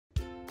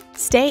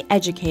Stay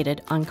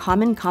educated on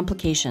common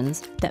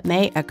complications that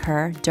may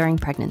occur during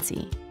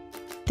pregnancy.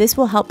 This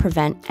will help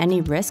prevent any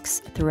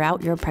risks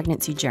throughout your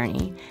pregnancy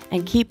journey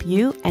and keep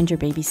you and your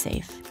baby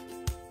safe.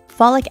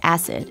 Folic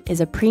acid is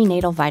a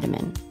prenatal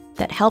vitamin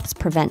that helps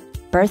prevent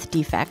birth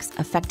defects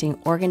affecting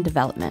organ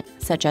development,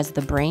 such as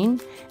the brain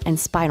and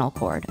spinal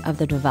cord of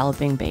the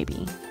developing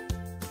baby.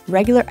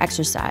 Regular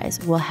exercise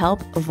will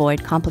help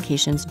avoid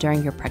complications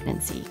during your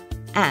pregnancy,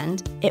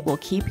 and it will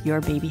keep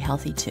your baby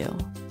healthy too.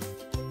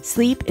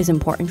 Sleep is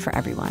important for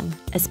everyone,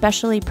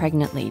 especially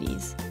pregnant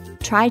ladies.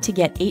 Try to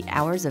get 8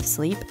 hours of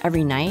sleep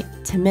every night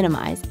to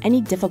minimize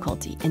any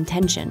difficulty and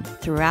tension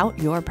throughout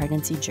your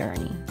pregnancy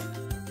journey.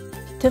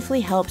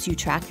 Tufli helps you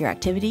track your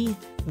activity,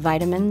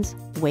 vitamins,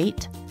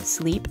 weight,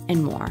 sleep,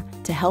 and more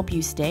to help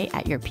you stay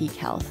at your peak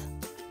health.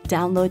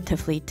 Download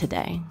Tufli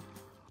today.